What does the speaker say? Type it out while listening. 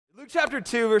chapter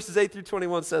 2, verses 8 through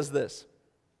 21 says this.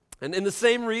 And in the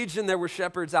same region there were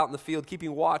shepherds out in the field,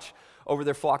 keeping watch over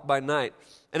their flock by night.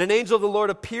 And an angel of the Lord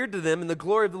appeared to them, and the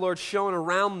glory of the Lord shone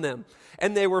around them.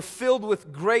 And they were filled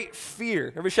with great fear.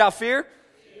 Everybody shout fear?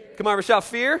 Come on, everybody shout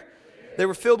fear. They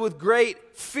were filled with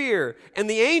great fear. And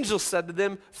the angel said to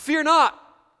them, "Fear not,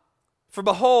 for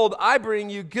behold, I bring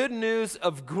you good news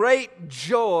of great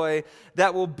joy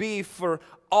that will be for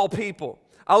all people."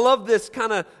 I love this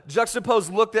kind of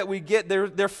juxtaposed look that we get.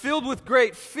 They're filled with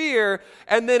great fear,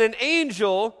 and then an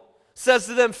angel says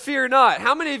to them, "Fear not."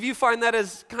 How many of you find that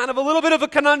as kind of a little bit of a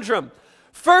conundrum?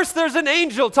 First, there's an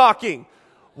angel talking.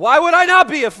 Why would I not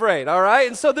be afraid, all right?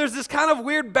 And so there's this kind of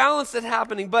weird balance that's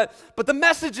happening. But the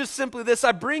message is simply this: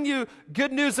 I bring you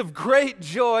good news of great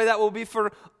joy that will be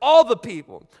for all the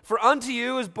people. For unto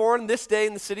you is born this day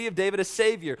in the city of David a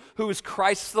Savior, who is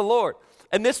Christ the Lord.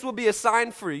 And this will be a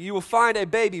sign for you. You will find a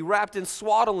baby wrapped in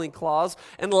swaddling cloths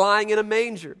and lying in a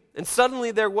manger. And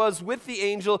suddenly there was with the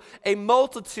angel a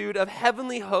multitude of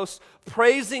heavenly hosts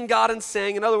praising God and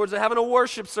saying, in other words, they're having a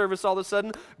worship service all of a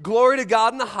sudden, "Glory to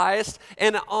God in the highest,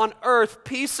 and on earth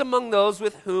peace among those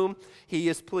with whom he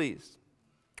is pleased."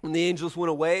 When the angels went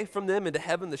away from them into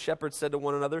heaven, the shepherds said to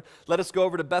one another, "Let us go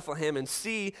over to Bethlehem and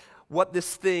see what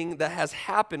this thing that has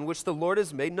happened, which the Lord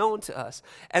has made known to us."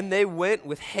 And they went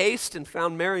with haste and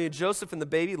found Mary and Joseph and the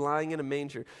baby lying in a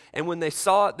manger. And when they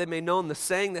saw it, they made known the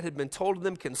saying that had been told to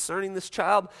them concerning this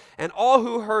child. And all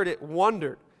who heard it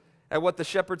wondered at what the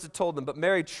shepherds had told them. But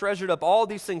Mary treasured up all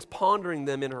these things, pondering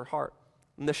them in her heart.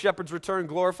 And the shepherds returned,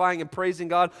 glorifying and praising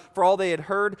God for all they had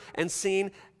heard and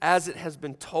seen as it has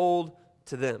been told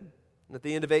to them. And at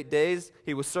the end of 8 days,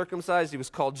 he was circumcised. He was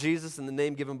called Jesus, in the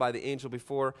name given by the angel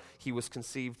before he was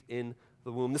conceived in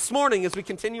the womb. This morning, as we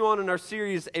continue on in our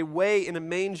series, A Way in a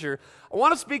Manger, I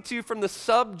want to speak to you from the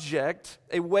subject,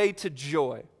 a way to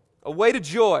joy. A way to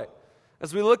joy.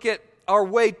 As we look at our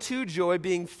way to joy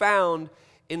being found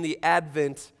in the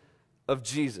advent of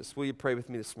Jesus. Will you pray with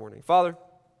me this morning? Father,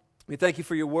 we thank you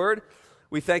for your word.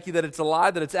 We thank you that it's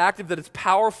alive, that it's active, that it's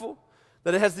powerful,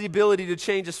 that it has the ability to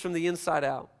change us from the inside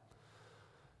out.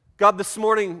 God, this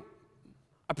morning,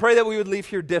 I pray that we would leave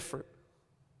here different.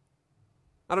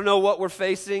 I don't know what we're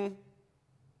facing.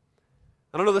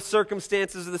 I don't know the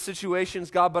circumstances of the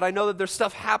situations, God, but I know that there's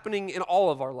stuff happening in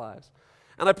all of our lives.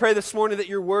 And I pray this morning that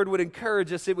your word would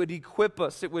encourage us, it would equip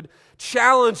us, it would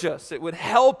challenge us, it would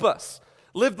help us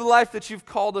live the life that you've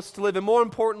called us to live. And more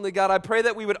importantly, God, I pray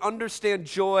that we would understand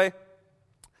joy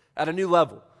at a new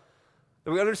level. That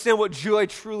we understand what joy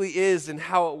truly is and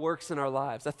how it works in our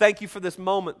lives. I thank you for this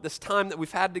moment, this time that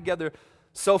we've had together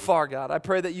so far, God. I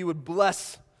pray that you would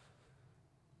bless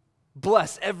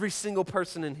every single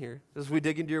person in here as we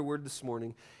dig into your word this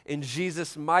morning. In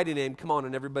Jesus' mighty name, come on,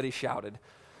 and everybody shouted.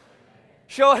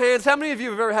 Show of hands, how many of you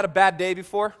have ever had a bad day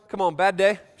before? Come on, bad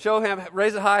day. Show of hands,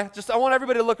 raise it high. I want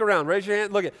everybody to look around. Raise your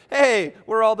hand, look at, hey,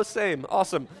 we're all the same.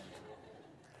 Awesome.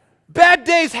 Bad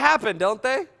days happen, don't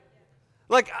they?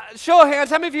 Like, show of hands,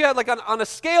 how many of you had, like, on a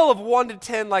scale of 1 to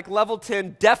 10, like level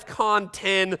 10, DEFCON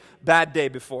 10 bad day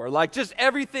before? Like, just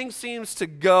everything seems to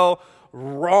go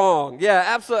wrong. Yeah,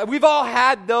 absolutely. We've all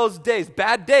had those days.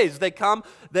 Bad days, they come,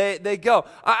 they go.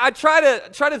 I try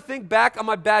to think back on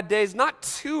my bad days, not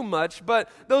too much, but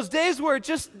those days where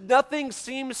just nothing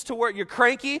seems to work. You're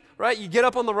cranky, right? You get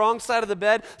up on the wrong side of the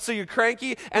bed, so you're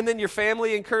cranky, and then your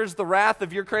family incurs the wrath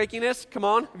of your crankiness. Come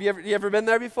on, have you ever been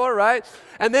there before, right?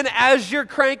 And then as you're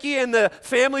cranky and the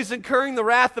family's incurring the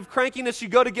wrath of crankiness, you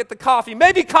go to get the coffee.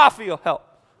 Maybe coffee will help,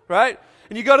 right?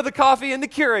 And you go to the coffee and the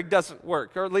Keurig doesn't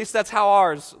work, or at least that's how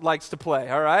ours likes to play,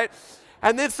 all right?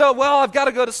 And then I've got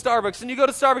to go to Starbucks. And you go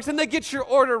to Starbucks and they get your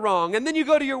order wrong. And then you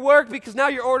go to your work because now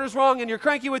your order's wrong and you're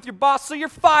cranky with your boss, so you're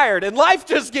fired. And life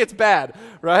just gets bad,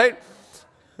 right?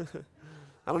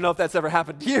 I don't know if that's ever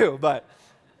happened to you, but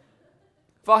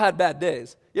we've all had bad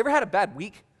days. You ever had a bad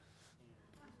week?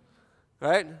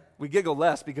 Right? We giggle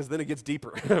less because then it gets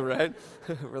deeper, right?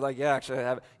 We're like, yeah, actually I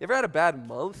have it. You ever had a bad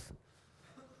month?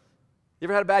 You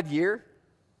ever had a bad year?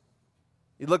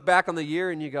 You look back on the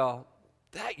year and you go,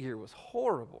 that year was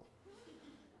horrible.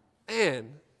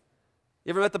 Man, you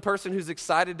ever met the person who's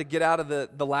excited to get out of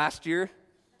the last year?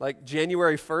 Like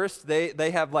January 1st,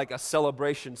 they have like a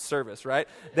celebration service, right?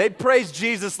 They praise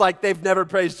Jesus like they've never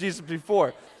praised Jesus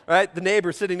before, right? The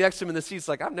neighbor sitting next to him in the seat's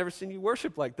like, I've never seen you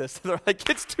worship like this. They're like,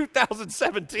 it's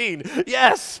 2017.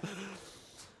 Yes.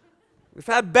 We've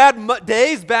had bad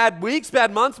days, bad weeks,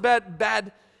 bad months,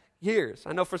 bad years.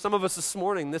 I know for some of us this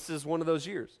morning, this is one of those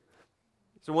years.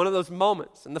 It's one of those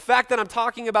moments. And the fact that I'm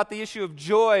talking about the issue of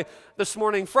joy this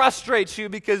morning frustrates you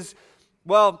because,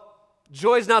 well,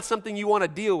 Joy is not something you want to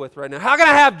deal with right now. How can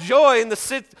I have joy in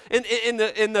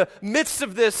the midst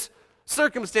of this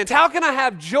circumstance? How can I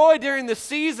have joy during the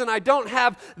season? I don't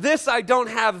have this, I don't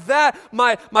have that.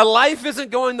 My life isn't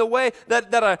going the way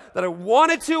that I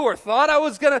wanted to or thought I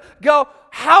was going to go.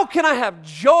 How can I have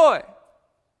joy?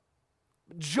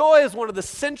 Joy is one of the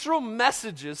central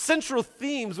messages, central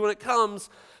themes when it comes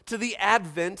to the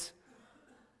advent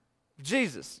of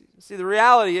Jesus. See, the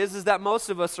reality is that most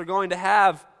of us are going to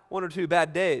have one or two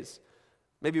bad days,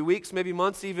 maybe weeks, maybe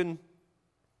months, even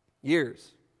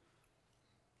years.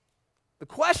 The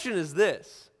question is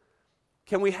this: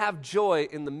 can we have joy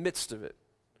in the midst of it?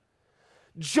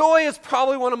 Joy is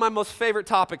probably one of my most favorite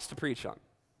topics to preach on.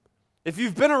 If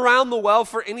you've been around the well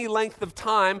for any length of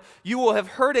time, you will have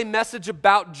heard a message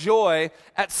about joy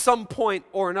at some point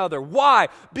or another. Why?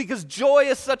 Because joy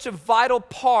is such a vital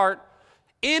part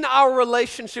in our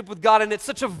relationship with God, and it's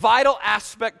such a vital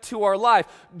aspect to our life.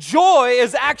 Joy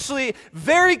is actually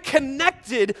very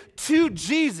connected to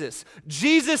Jesus.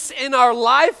 Jesus in our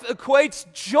life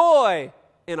equates joy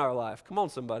in our life. Come on,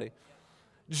 somebody.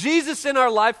 Jesus in our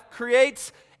life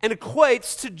creates and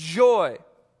equates to joy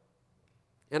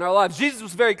in our lives. Jesus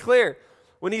was very clear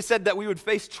when he said that we would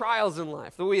face trials in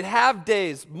life, that we'd have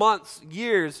days, months,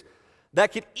 years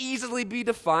that could easily be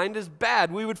defined as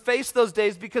bad. We would face those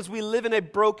days because we live in a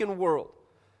broken world.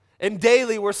 And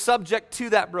daily we're subject to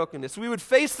that brokenness. We would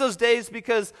face those days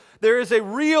because there is a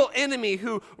real enemy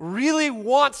who really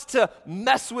wants to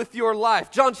mess with your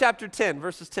life. John chapter 10,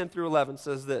 verses 10 through 11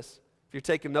 says this. If you're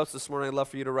taking notes this morning, I'd love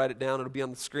for you to write it down. It'll be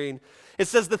on the screen. It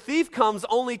says, "The thief comes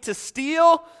only to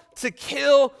steal, to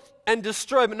kill, and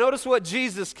destroy." But notice what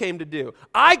Jesus came to do.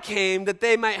 "I came that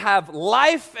they might have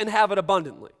life and have it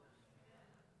abundantly."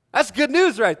 That's good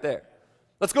news right there.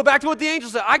 Let's go back to what the angel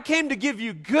said. "I came to give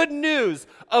you good news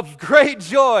of great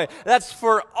joy." That's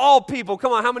for all people.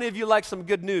 Come on, how many of you like some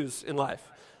good news in life?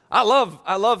 I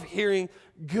love hearing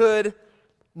good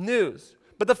news.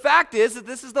 But the fact is that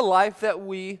this is the life that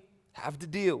we have to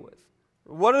deal with.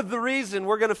 What is the reason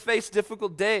we're going to face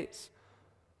difficult days?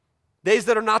 Days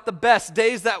that are not the best,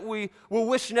 days that we will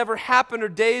wish never happened, or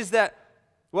days that,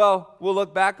 well, we'll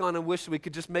look back on and wish we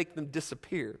could just make them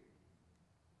disappear.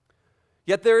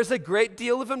 Yet there is a great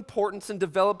deal of importance in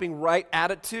developing right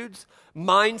attitudes,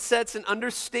 mindsets, and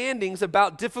understandings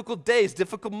about difficult days,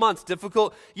 difficult months,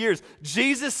 difficult years.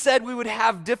 Jesus said we would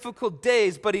have difficult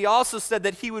days, but he also said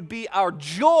that he would be our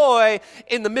joy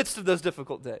in the midst of those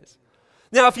difficult days.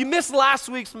 Now, if you missed last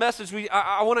week's message,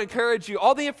 I want to encourage you.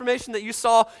 All the information that you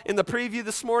saw in the preview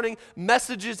this morning,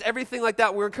 messages, everything like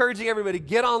that, we're encouraging everybody to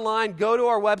get online, go to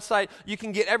our website. You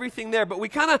can get everything there. But we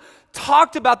kind of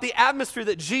talked about the atmosphere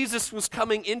that Jesus was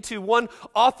coming into. One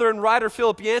author and writer,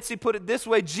 Philip Yancey, put it this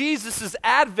way: Jesus'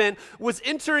 advent was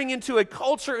entering into a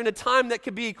culture in a time that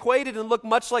could be equated and look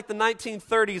much like the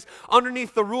 1930s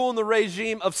underneath the rule and the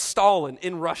regime of Stalin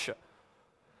in Russia.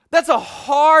 That's a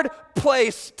hard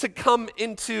place to come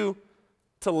into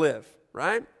to live,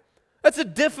 right? That's a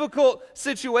difficult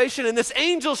situation. And this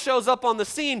angel shows up on the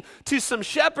scene to some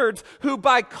shepherds who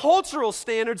by cultural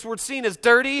standards were seen as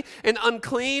dirty and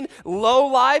unclean, low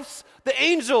lives. The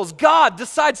angels, God,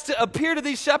 decides to appear to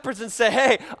these shepherds and say,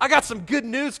 "Hey, I got some good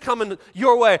news coming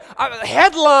your way."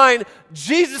 Headline,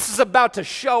 Jesus is about to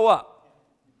show up.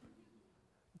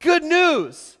 Good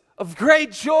news of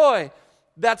great joy.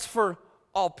 That's for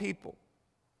all people.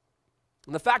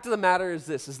 And the fact of the matter is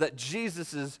this, is that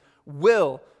Jesus'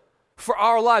 will for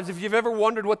our lives, if you've ever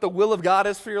wondered what the will of God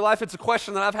is for your life, it's a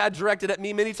question that I've had directed at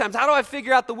me many times. How do I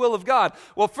figure out the will of God?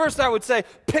 Well, first I would say,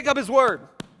 pick up his word.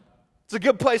 It's a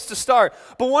good place to start.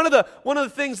 But one of the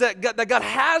things that God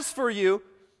has for you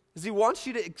is he wants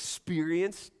you to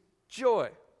experience joy.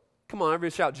 Come on,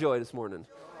 everybody shout joy this morning.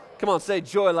 Come on, say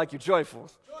joy like you're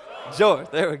joyful. Joy.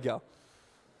 There we go.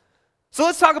 So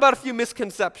let's talk about a few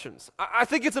misconceptions. I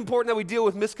think it's important that we deal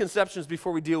with misconceptions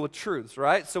before we deal with truths,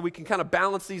 right? So we can kind of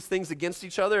balance these things against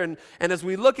each other, and as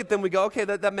we look at them, we go, okay,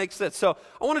 that makes sense. So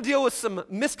I want to deal with some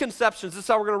misconceptions. This is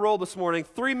how we're going to roll this morning.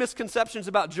 3 misconceptions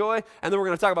about joy, and then we're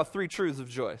going to talk about 3 truths of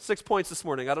joy. 6 points this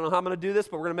morning. I don't know how I'm going to do this,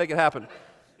 but we're going to make it happen.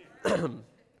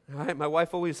 All right, my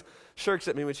wife always shirks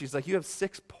at me when she's like, "You have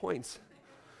 6 points,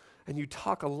 and you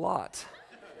talk a lot."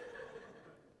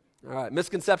 All right,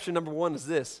 misconception number 1 is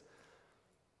this: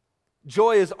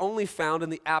 joy is only found in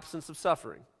the absence of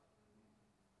suffering.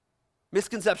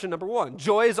 Misconception number 1.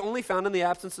 Joy is only found in the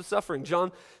absence of suffering.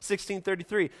 John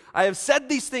 16:33. "I have said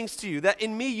these things to you, that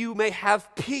in me you may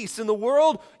have peace. In the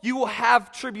world you will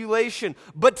have tribulation.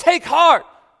 But take heart,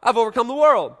 I've overcome the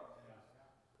world."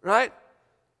 Right?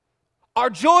 Our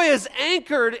joy is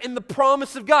anchored in the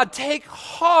promise of God. Take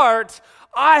heart,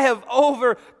 I have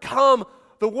overcome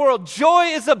the world. Joy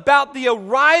is about the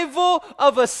arrival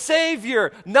of a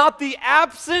Savior, not the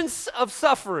absence of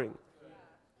suffering.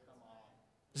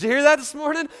 Did you hear that this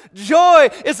morning? Joy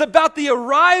is about the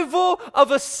arrival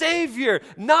of a Savior,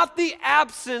 not the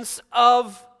absence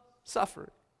of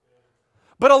suffering.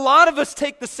 But a lot of us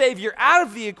take the Savior out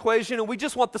of the equation and we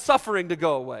just want the suffering to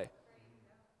go away.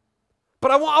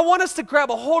 But I want us to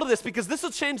grab a hold of this because this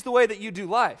will change the way that you do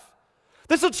life.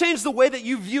 This will change the way that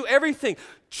you view everything.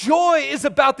 Joy is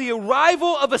about the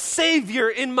arrival of a Savior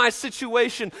in my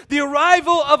situation, the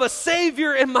arrival of a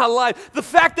Savior in my life, the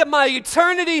fact that my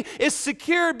eternity is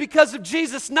secured because of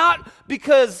Jesus, not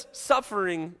because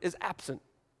suffering is absent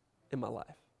in my life.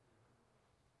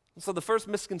 So the first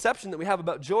misconception that we have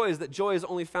about joy is that joy is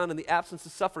only found in the absence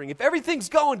of suffering. If everything's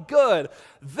going good,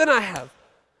 then I have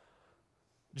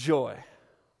joy.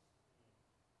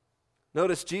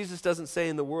 Notice Jesus doesn't say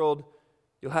in the world,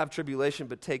 you'll have tribulation,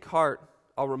 but take heart,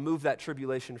 I'll remove that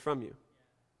tribulation from you.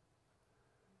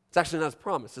 It's actually not his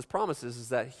promise. His promise is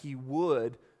that he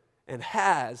would and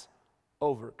has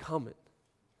overcome it.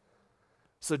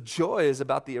 So joy is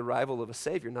about the arrival of a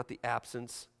Savior, not the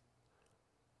absence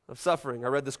of suffering. I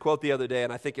read this quote the other day,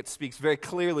 and I think it speaks very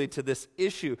clearly to this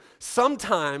issue.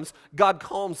 Sometimes God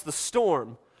calms the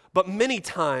storm, but many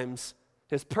times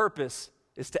his purpose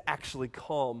is to actually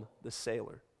calm the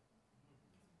sailor.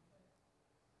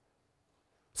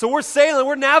 So we're sailing,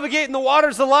 we're navigating the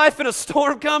waters of life, and a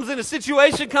storm comes and a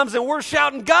situation comes, and we're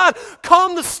shouting, God,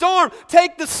 calm the storm,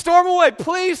 take the storm away,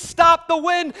 please stop the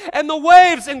wind and the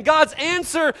waves. And God's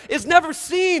answer is never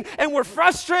seen, and we're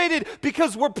frustrated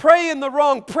because we're praying the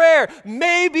wrong prayer.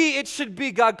 Maybe it should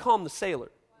be, God, calm the sailor.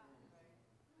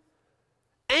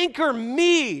 Anchor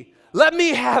me. Let me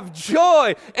have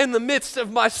joy in the midst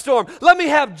of my storm. Let me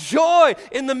have joy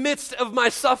in the midst of my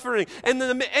suffering. And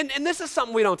this is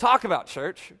something we don't talk about,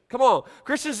 church. Come on.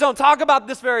 Christians don't talk about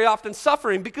this very often,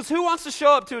 suffering, because who wants to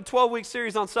show up to a 12-week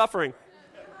series on suffering?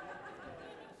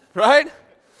 Right?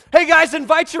 Hey, guys,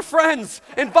 invite your friends.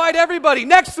 Invite everybody.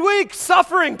 Next week,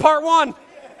 suffering, part 1.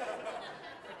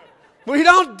 We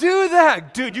don't do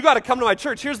that. Dude, you got to come to my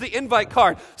church. Here's the invite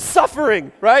card.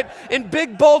 Suffering, right? In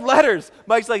big, bold letters.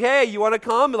 Mike's like, hey, you want to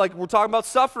come? Like, we're talking about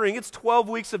suffering. It's 12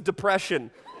 weeks of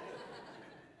depression.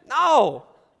 No.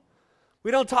 We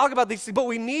don't talk about these things, but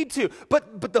we need to.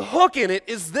 But the hook in it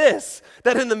is this,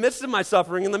 that in the midst of my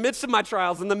suffering, in the midst of my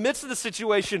trials, in the midst of the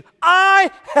situation, I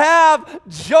have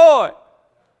joy.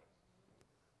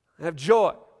 I have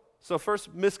joy. So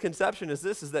first misconception is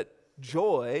this, is that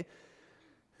joy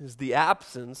is the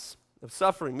absence of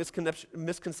suffering.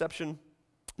 Misconception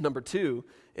number 2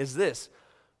 is this.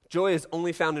 Joy is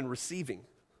only found in receiving.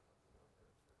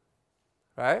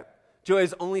 Right? Joy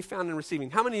is only found in receiving.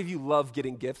 How many of you love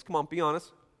getting gifts? Come on, be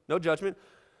honest. No judgment.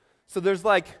 So there's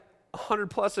like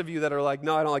 100 plus of you that are like,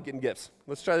 no, I don't like getting gifts.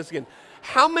 Let's try this again.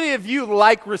 How many of you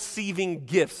like receiving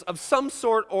gifts of some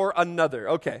sort or another?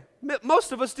 Okay.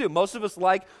 Most of us do. Most of us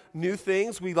like new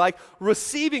things. We like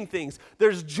receiving things.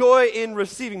 There's joy in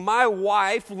receiving. My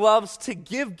wife loves to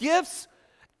give gifts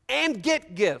and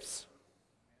get gifts.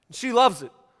 She loves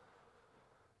it.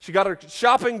 She got her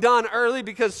shopping done early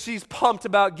because she's pumped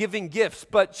about giving gifts,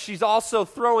 but she's also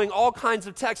throwing all kinds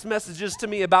of text messages to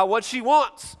me about what she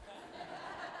wants.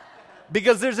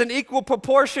 Because there's an equal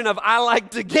proportion of I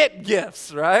like to get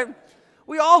gifts, right?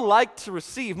 We all like to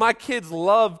receive. My kids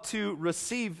love to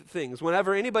receive things.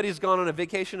 Whenever anybody's gone on a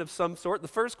vacation of some sort, the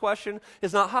first question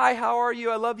is not, hi, how are you?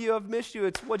 I love you. I've missed you.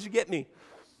 It's, what'd you get me?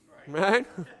 Right?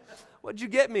 What'd you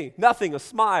get me? Nothing, a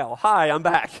smile. Hi, I'm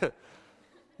back.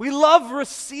 We love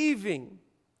receiving.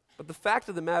 But the fact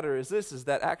of the matter is this, is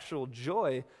that actual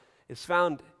joy is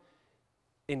found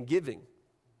in giving.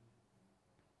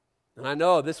 And I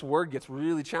know this word gets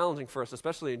really challenging for us,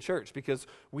 especially in church, because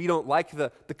we don't like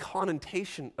the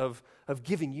connotation of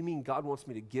giving. You mean God wants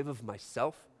me to give of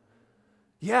myself?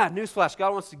 Yeah, newsflash,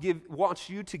 God wants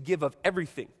you to give of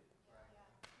everything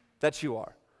that you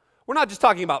are. We're not just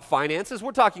talking about finances.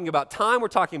 We're talking about time. We're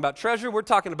talking about treasure. We're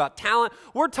talking about talent.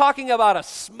 We're talking about a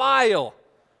smile.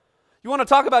 You want to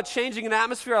talk about changing an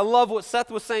atmosphere? I love what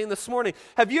Seth was saying this morning.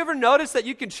 Have you ever noticed that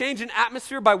you can change an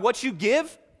atmosphere by what you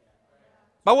give?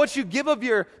 By what you give of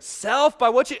yourself, by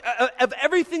what you, of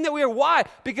everything that we are. Why?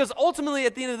 Because ultimately,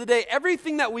 at the end of the day,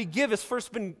 everything that we give has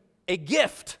first been a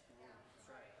gift.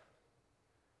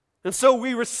 And so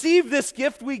we receive this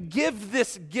gift, we give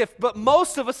this gift. But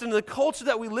most of us in the culture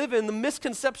that we live in, the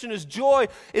misconception is joy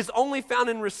is only found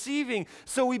in receiving.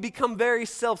 So we become very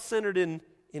self-centered in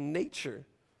nature.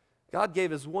 God gave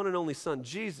his one and only son,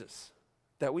 Jesus,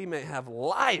 that we may have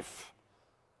life.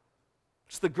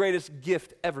 It's the greatest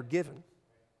gift ever given.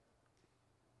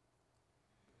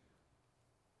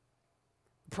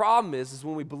 problem is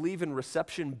when we believe in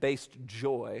reception-based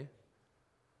joy,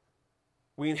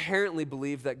 we inherently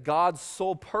believe that God's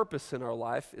sole purpose in our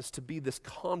life is to be this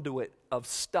conduit of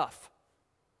stuff.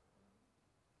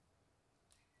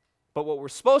 But what we're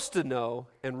supposed to know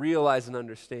and realize and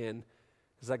understand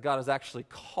is that God has actually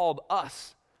called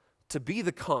us to be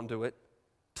the conduit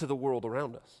to the world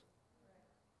around us.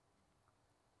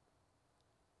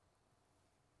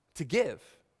 To give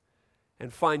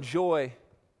and find joy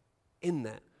in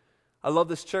that. I love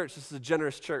this church. This is a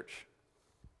generous church.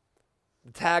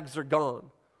 The tags are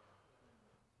gone.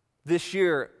 This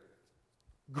year,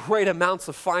 great amounts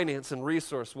of finance and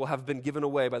resource will have been given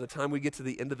away by the time we get to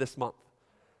the end of this month.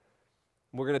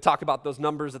 We're going to talk about those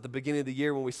numbers at the beginning of the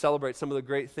year when we celebrate some of the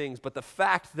great things. But the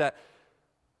fact that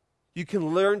you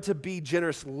can learn to be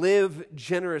generous, live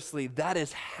generously, that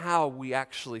is how we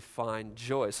actually find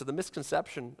joy. So the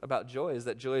misconception about joy is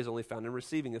that joy is only found in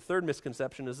receiving. The third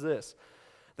misconception is this,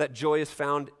 that joy is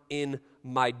found in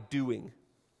my doing.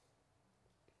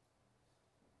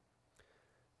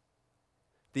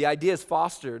 The idea is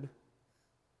fostered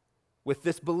with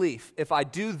this belief: if I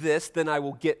do this, then I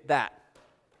will get that.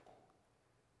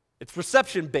 It's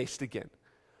reception-based again.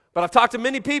 But I've talked to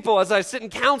many people as I sit in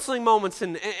counseling moments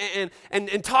and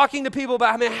talking to people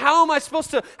about, how am I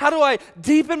supposed to, how do I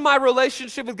deepen my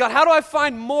relationship with God? How do I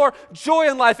find more joy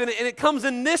in life? And it comes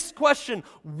in this question: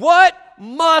 what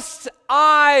must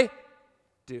I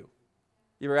do?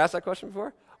 You ever asked that question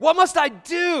before? What must I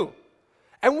do?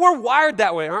 And we're wired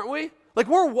that way, aren't we? Like,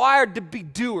 we're wired to be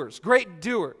doers, great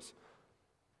doers.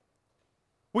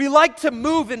 We like to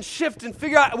move and shift and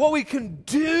figure out what we can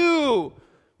do.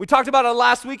 We talked about it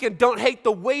last week, and don't hate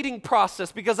the waiting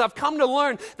process, because I've come to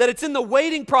learn that it's in the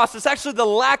waiting process, actually the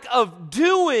lack of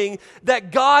doing,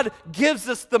 that God gives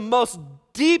us the most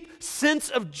deep sense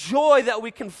of joy that we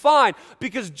can find.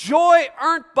 Because joy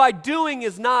earned by doing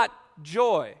is not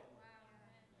joy.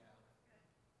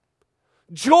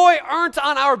 Joy earned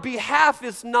on our behalf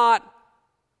is not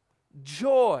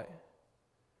joy.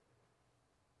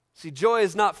 See, joy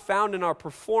is not found in our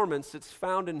performance, it's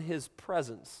found in His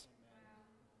presence.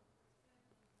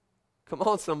 Come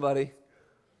on, somebody.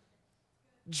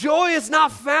 Joy is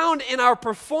not found in our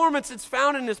performance, it's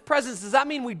found in His presence. Does that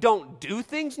mean we don't do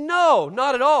things? No,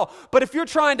 not at all. But if you're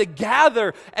trying to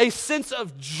gather a sense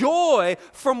of joy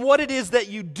from what it is that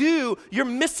you do, you're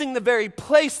missing the very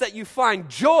place that you find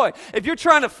joy. If you're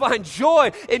trying to find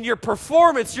joy in your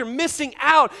performance, you're missing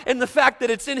out in the fact that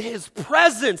it's in His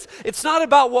presence. It's not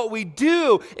about what we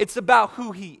do, it's about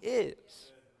who He is.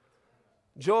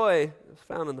 Joy is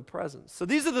found in the presence. So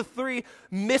these are the three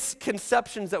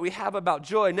misconceptions that we have about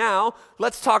joy. Now,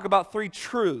 let's talk about three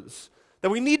truths that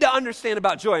we need to understand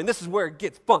about joy. And this is where it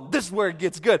gets fun. This is where it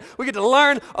gets good. We get to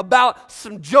learn about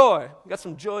some joy. Got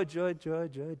some joy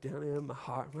down in my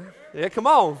heart, man. Yeah, come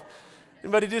on.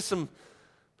 Anybody do some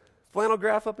flannel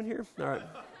graph up in here? All right.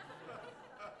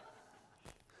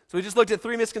 So we just looked at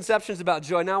three misconceptions about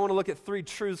joy. Now I want to look at three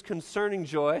truths concerning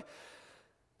joy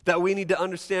that we need to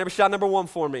understand. Shout number one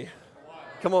for me.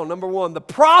 Come on, number one. The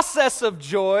process of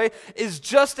joy is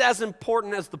just as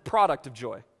important as the product of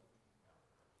joy.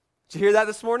 Did you hear that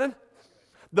this morning?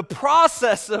 The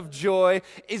process of joy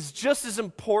is just as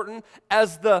important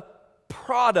as the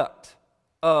product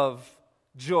of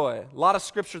joy. A lot of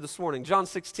scripture this morning. John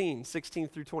 16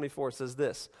 through 24 says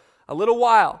this: a little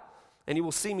while, and you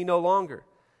will see me no longer.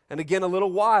 And again, a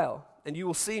little while, and you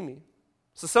will see me.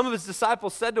 So some of His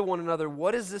disciples said to one another,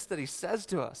 what is this that He says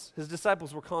to us? His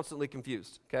disciples were constantly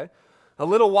confused, okay? A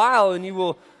little while and you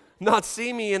will not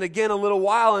see me, and again a little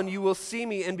while and you will see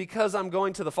me, and because I'm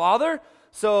going to the Father.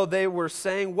 So they were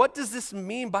saying, what does this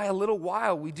mean by a little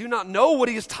while? We do not know what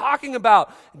He is talking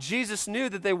about. Jesus knew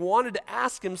that they wanted to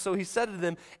ask Him, so He said to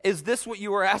them, is this what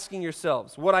you are asking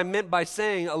yourselves? What I meant by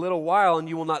saying a little while and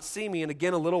you will not see me, and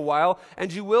again a little while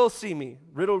and you will see me.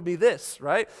 Riddled me this,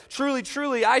 right? Truly,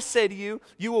 truly, I say to you,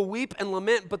 you will weep and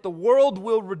lament, but the world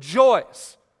will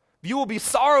rejoice. You will be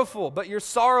sorrowful, but your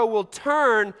sorrow will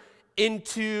turn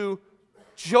into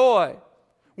joy.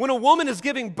 When a woman is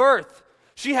giving birth,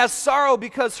 she has sorrow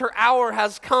because her hour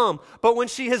has come. But when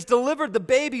she has delivered the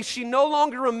baby, she no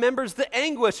longer remembers the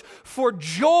anguish for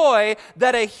joy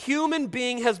that a human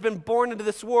being has been born into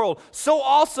this world. So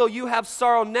also you have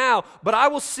sorrow now, but I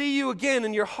will see you again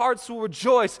and your hearts will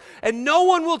rejoice, and no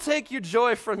one will take your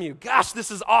joy from you. Gosh,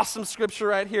 this is awesome scripture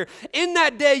right here. In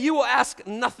that day you will ask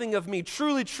nothing of me.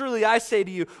 Truly, truly, I say to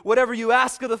you, whatever you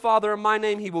ask of the Father in my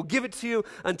name, He will give it to you.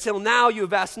 Until now you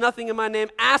have asked nothing in my name.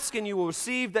 Ask and you will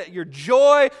receive, that your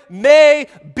joy may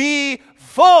be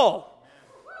full.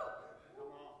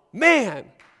 Man,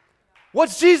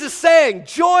 What's Jesus saying?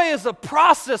 Joy is a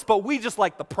process, but we just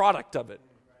like the product of it.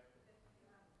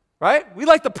 Right? We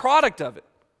like the product of it.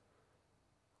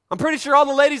 I'm pretty sure all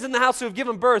the ladies in the house who have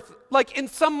given birth, like in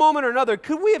some moment or another,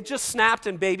 could we have just snapped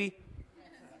and baby?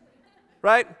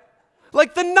 Right?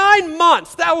 Like the 9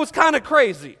 months, that was kind of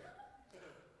crazy.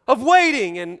 Of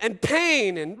waiting and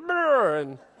pain and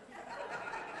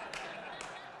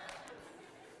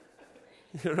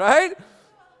right?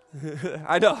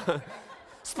 I know.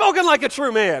 Spoken like a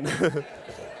true man.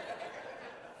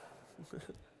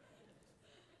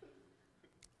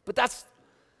 But that's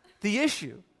the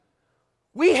issue.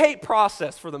 We hate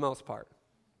process for the most part,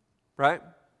 right?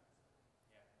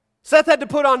 Seth had to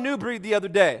put on New Breed the other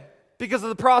day because of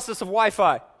the process of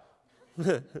Wi-Fi.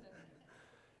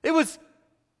 It was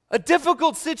a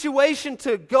difficult situation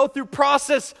to go through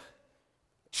process.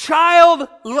 Child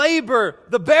labor,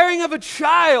 the bearing of a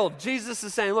child. Jesus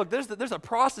is saying, look, there's a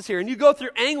process here. And you go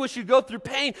through anguish, you go through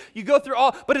pain, you go through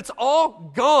all, but it's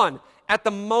all gone at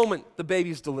the moment the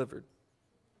baby's delivered.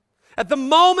 At the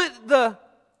moment the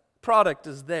product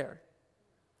is there.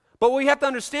 But what we have to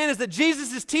understand is that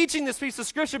Jesus is teaching this piece of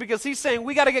scripture because he's saying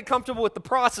we got to get comfortable with the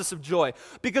process of joy.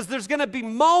 Because there's going to be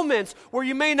moments where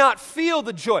you may not feel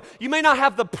the joy. You may not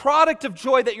have the product of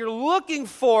joy that you're looking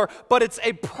for, but it's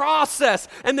a process.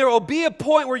 And there will be a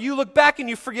point where you look back and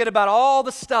you forget about all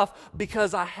the stuff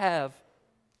because I have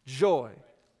joy.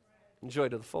 And joy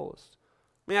to the fullest.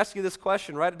 Let me ask you this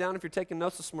question. Write it down if you're taking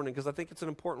notes this morning because I think it's an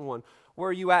important one. Where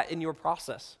are you at in your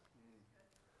process?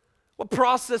 What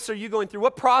process are you going through?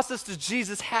 What process does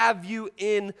Jesus have you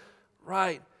in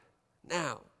right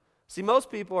now? See,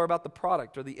 most people are about the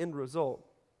product or the end result.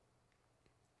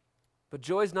 But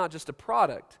joy is not just a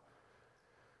product.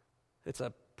 It's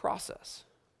a process.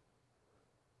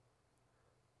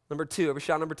 Number two, ever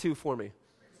shout number two for me?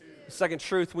 The second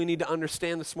truth we need to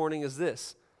understand this morning is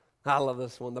this. I love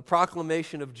this one. The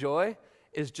proclamation of joy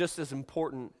is just as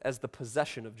important as the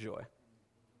possession of joy.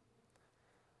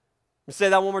 Let me say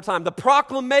that one more time. The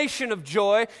proclamation of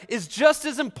joy is just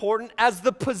as important as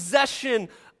the possession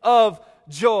of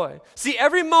joy. See,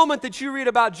 every moment that you read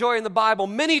about joy in the Bible,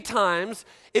 many times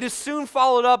it is soon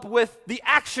followed up with the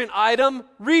action item,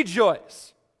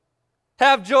 rejoice.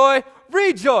 Have joy,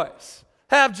 rejoice.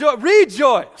 Have joy,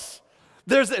 rejoice.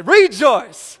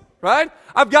 Rejoice, right?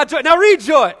 I've got joy, now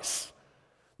rejoice.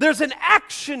 There's an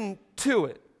action to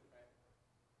it.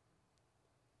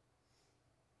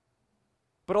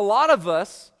 But a lot of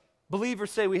us believe or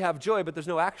say we have joy, but there's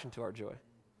no action to our joy.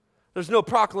 There's no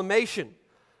proclamation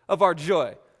of our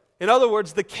joy. In other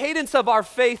words, the cadence of our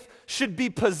faith should be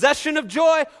possession of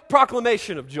joy,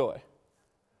 proclamation of joy.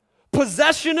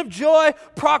 Possession of joy,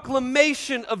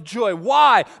 proclamation of joy.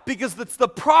 Why? Because it's the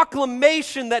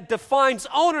proclamation that defines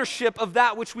ownership of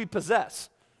that which we possess.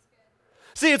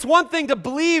 See, it's one thing to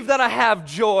believe that I have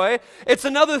joy. It's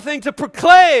another thing to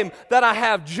proclaim that I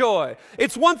have joy.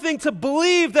 It's one thing to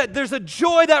believe that there's a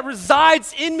joy that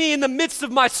resides in me in the midst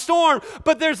of my storm,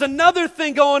 but there's another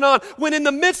thing going on when in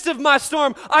the midst of my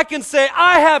storm, I can say,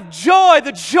 I have joy.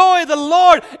 The joy of the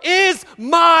Lord is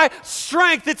my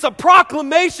strength. It's a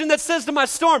proclamation that says to my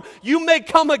storm, you may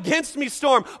come against me,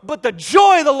 storm, but the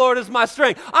joy of the Lord is my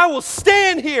strength. I will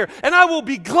stand here and I will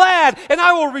be glad and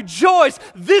I will rejoice.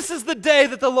 This is the day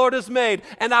that the Lord has made,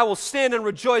 and I will stand and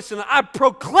rejoice in it. I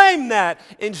proclaim that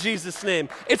in Jesus' name.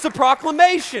 It's a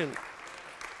proclamation.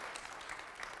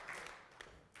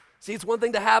 See, it's one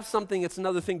thing to have something, it's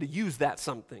another thing to use that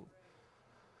something.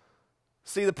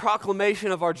 See, the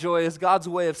proclamation of our joy is God's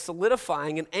way of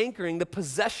solidifying and anchoring the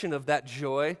possession of that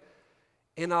joy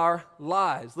in our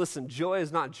lives. Listen, joy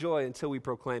is not joy until we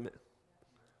proclaim it.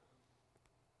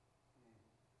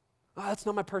 Oh, that's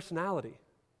not my personality.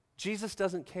 Jesus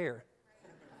doesn't care.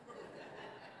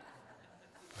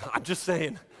 I'm just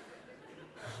saying.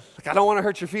 Like, I don't want to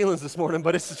hurt your feelings this morning,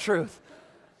 but it's the truth.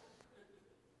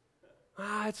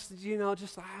 It's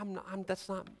just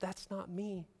that's not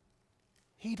me.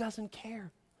 He doesn't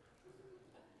care.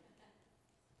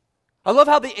 I love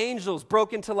how the angels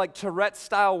broke into like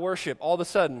Tourette-style worship all of a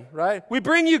sudden, right? We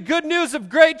bring you good news of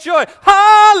great joy.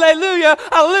 Hallelujah,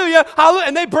 hallelujah, hallelujah.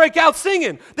 And they break out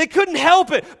singing. They couldn't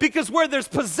help it because where there's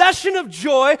possession of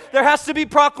joy, there has to be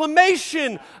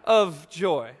proclamation of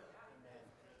joy.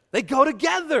 They go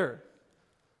together.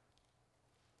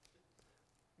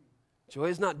 Joy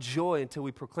is not joy until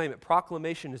we proclaim it.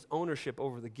 Proclamation is ownership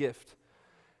over the gift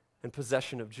and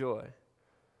possession of joy.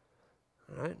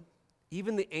 All right?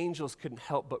 Even the angels couldn't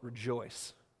help but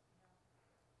rejoice.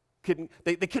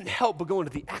 They couldn't help but go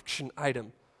into the action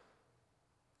item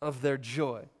of their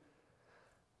joy.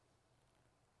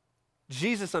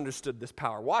 Jesus understood this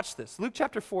power. Watch this. Luke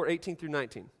chapter 4, 18 through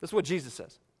 19. This is what Jesus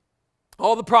says.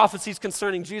 All the prophecies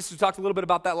concerning Jesus, we talked a little bit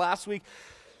about that last week.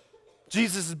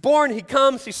 Jesus is born, he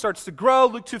comes, he starts to grow.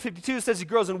 Luke 2:52 says he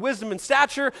grows in wisdom and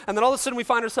stature, and then all of a sudden we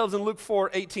find ourselves in Luke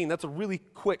 4:18. That's a really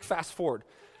quick fast forward.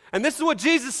 And this is what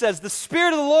Jesus says, the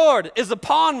Spirit of the Lord is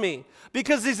upon me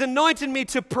because he's anointed me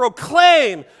to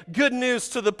proclaim good news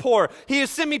to the poor. He has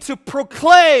sent me to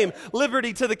proclaim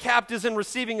liberty to the captives and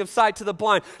receiving of sight to the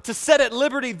blind, to set at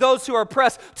liberty those who are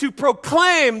oppressed, to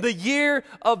proclaim the year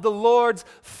of the Lord's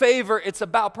favor. It's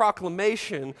about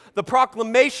proclamation. The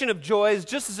proclamation of joy is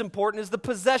just as important as the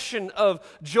possession of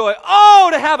joy. Oh,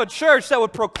 to have a church that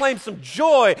would proclaim some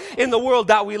joy in the world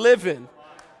that we live in.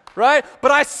 Right?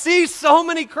 But I see so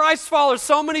many Christ followers,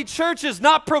 so many churches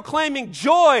not proclaiming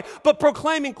joy, but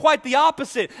proclaiming quite the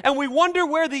opposite. And we wonder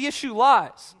where the issue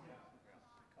lies.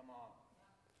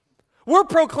 We're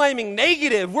proclaiming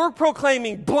negative. We're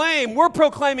proclaiming blame. We're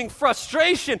proclaiming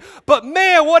frustration. But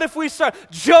man, what if we start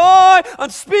joy,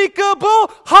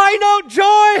 unspeakable, high note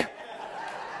joy?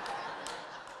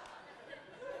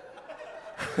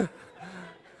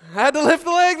 I had to lift the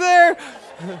leg there.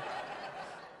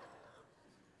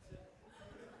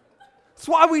 That's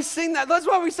why we sing that. That's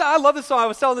why we say, I love this song. I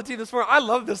was telling the team this morning, I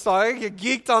love this song. I get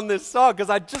geeked on this song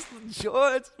because I just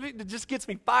enjoy it. It just gets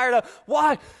me fired up.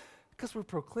 Why? Because we're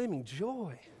proclaiming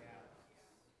joy.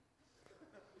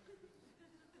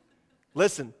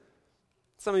 Listen,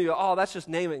 some of you, oh, that's just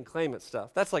name it and claim it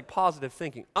stuff. That's like positive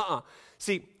thinking.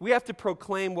 See, we have to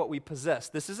proclaim what we possess.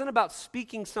 This isn't about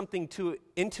speaking something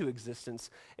into existence.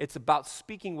 It's about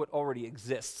speaking what already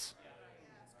exists.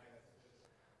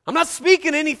 I'm not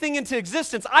speaking anything into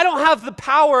existence. I don't have the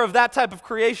power of that type of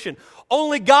creation.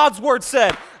 Only God's word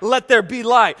said, let there be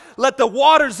light. Let the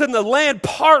waters and the land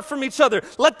part from each other.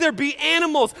 Let there be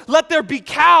animals. Let there be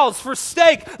cows for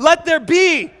steak. Let there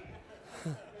be.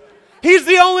 He's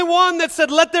the only one that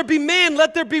said, let there be man,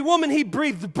 let there be woman. He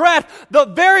breathed breath. The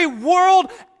very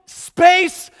world,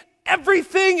 space,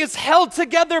 everything is held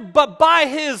together but by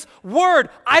his word.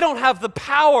 I don't have the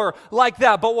power like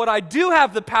that. But what I do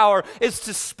have the power is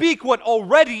to speak what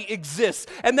already exists.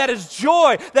 And that is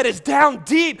joy that is down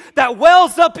deep, that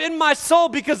wells up in my soul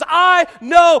because I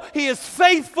know he is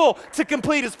faithful to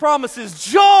complete his promises.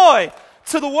 Joy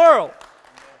to the world.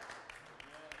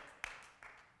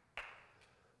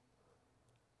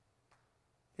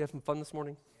 You having fun this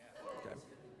morning? Okay. I'm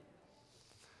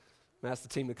going to ask the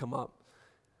team to come up.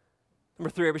 Number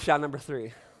 3, every shout number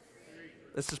 3.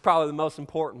 This is probably the most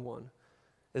important one,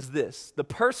 is this. The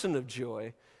person of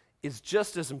joy is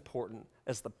just as important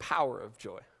as the power of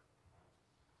joy.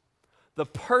 The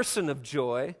person of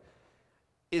joy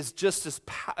is just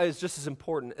as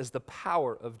important as the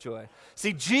power of joy.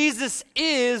 See, Jesus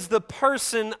is the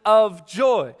person of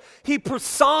joy. He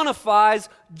personifies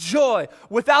joy.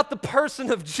 Without the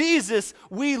person of Jesus,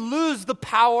 we lose the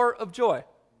power of joy.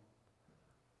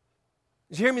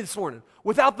 Did you hear me this morning?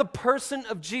 Without the person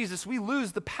of Jesus, we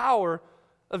lose the power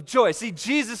of joy. See,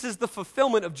 Jesus is the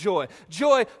fulfillment of joy.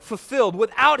 Joy fulfilled.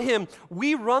 Without him,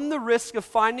 we run the risk of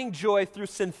finding joy through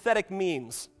synthetic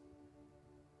means.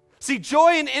 See,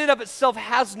 joy in and of itself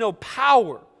has no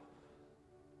power.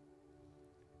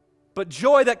 But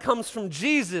joy that comes from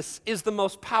Jesus is the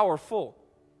most powerful.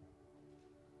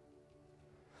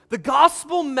 The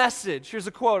gospel message, here's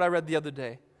a quote I read the other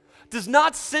day, does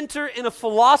not center in a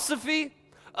philosophy,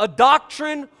 a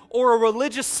doctrine, or a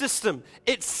religious system.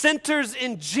 It centers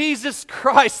in Jesus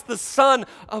Christ, the Son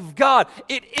of God.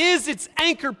 It is its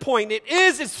anchor point. It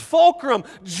is its fulcrum.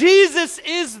 Jesus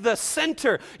is the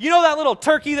center. You know that little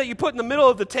turkey that you put in the middle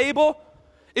of the table?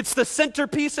 It's the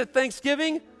centerpiece at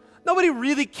Thanksgiving. Nobody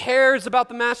really cares about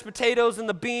the mashed potatoes and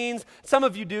the beans. Some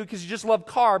of you do because you just love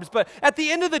carbs. But at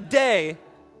the end of the day,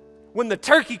 when the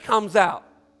turkey comes out,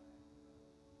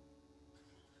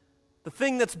 the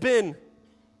thing that's been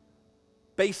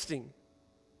basting,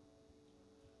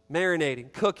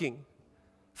 marinating, cooking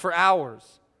for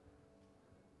hours.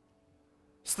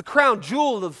 It's the crown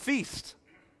jewel of the feast.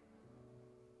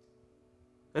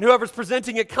 And whoever's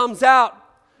presenting it comes out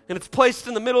and it's placed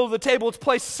in the middle of the table. It's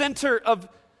placed center of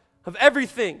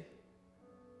everything.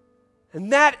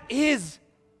 And that is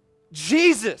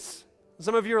Jesus.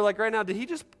 Some of you are like right now, did he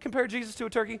just compare Jesus to a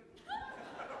turkey?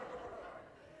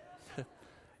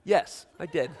 Yes, I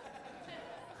did.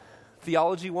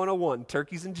 Theology 101,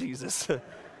 turkeys and Jesus.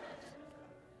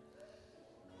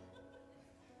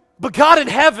 But God in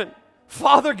heaven,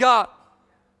 Father God,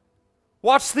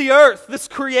 watch the earth, this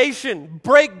creation,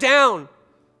 break down,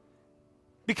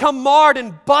 become marred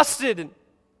and busted and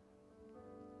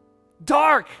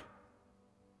dark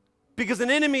because an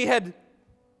enemy had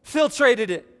filtrated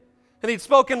it. And he'd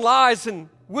spoken lies and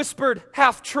whispered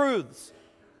half-truths.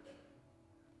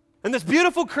 And this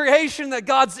beautiful creation that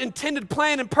God's intended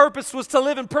plan and purpose was to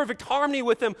live in perfect harmony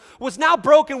with him was now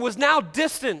broken, was now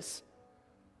distant.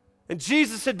 And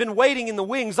Jesus had been waiting in the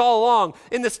wings all along,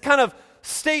 in this kind of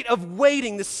state of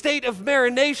waiting, the state of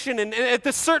marination. And at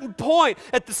this certain point,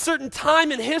 at this certain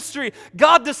time in history,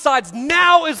 God decides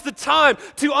now is the time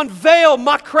to unveil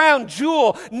my crown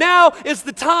jewel. Now is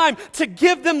the time to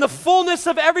give them the fullness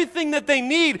of everything that they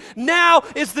need. Now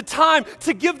is the time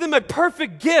to give them a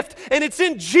perfect gift. And it's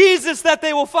in Jesus that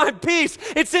they will find peace.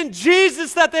 It's in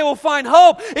Jesus that they will find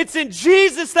hope. It's in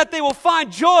Jesus that they will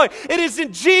find joy. It is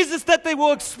in Jesus that they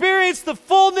will experience the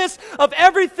fullness of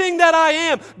everything that I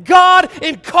am. God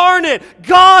incarnate,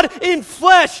 God in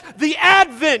flesh, the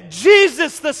Advent,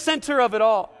 Jesus, the center of it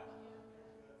all.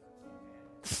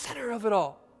 The center of it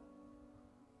all.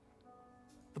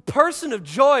 The person of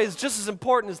joy is just as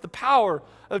important as the power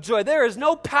of joy. There is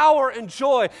no power in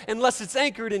joy unless it's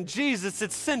anchored in Jesus.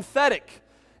 It's synthetic.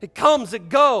 It comes, it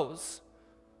goes.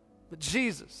 But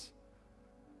Jesus.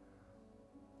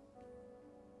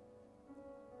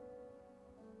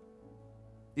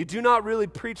 You do not really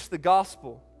preach the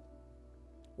gospel,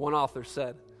 one author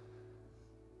said,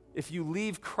 if you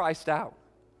leave Christ out.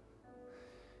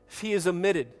 If he is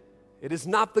omitted, it is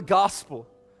not the gospel.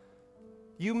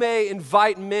 You may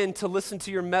invite men to listen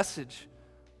to your message,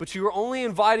 but you are only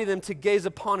inviting them to gaze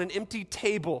upon an empty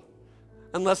table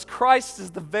unless Christ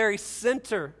is the very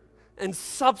center and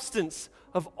substance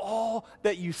of all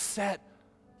that you set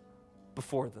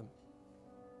before them.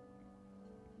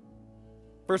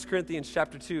 1 Corinthians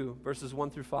chapter 2, verses 1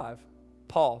 through 5.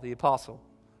 Paul, the apostle,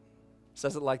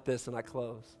 says it like this, and I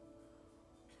close.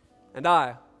 And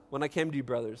I, when I came to you,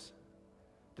 brothers,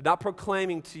 did not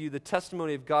proclaiming to you the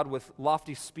testimony of God with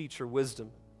lofty speech or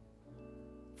wisdom.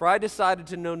 For I decided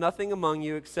to know nothing among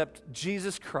you except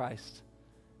Jesus Christ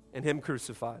and him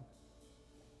crucified.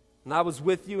 And I was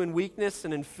with you in weakness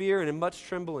and in fear and in much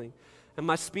trembling. And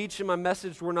my speech and my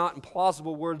message were not in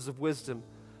plausible words of wisdom,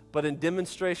 but in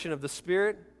demonstration of the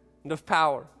Spirit and of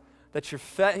power, that your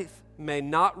faith may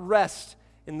not rest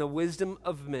in the wisdom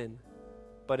of men,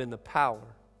 but in the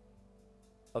power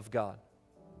of God.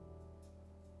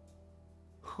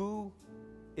 Who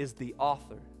is the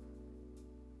author?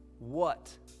 What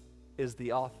is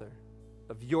the author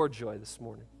of your joy this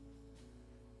morning?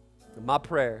 And my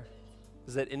prayer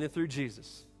is that in and through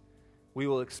Jesus, we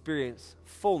will experience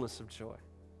fullness of joy.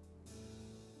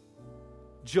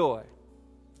 Joy,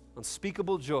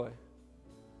 unspeakable joy,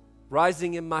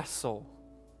 rising in my soul.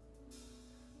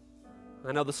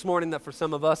 I know this morning that for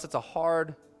some of us, it's a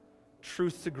hard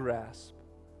truth to grasp.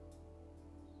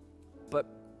 But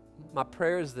my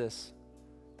prayer is this,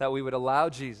 that we would allow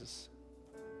Jesus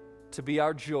to be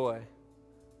our joy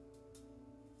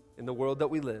in the world that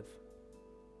we live,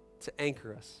 to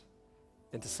anchor us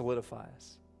and to solidify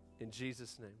us. In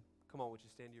Jesus' name. Come on, would you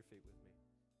stand to your feet with me?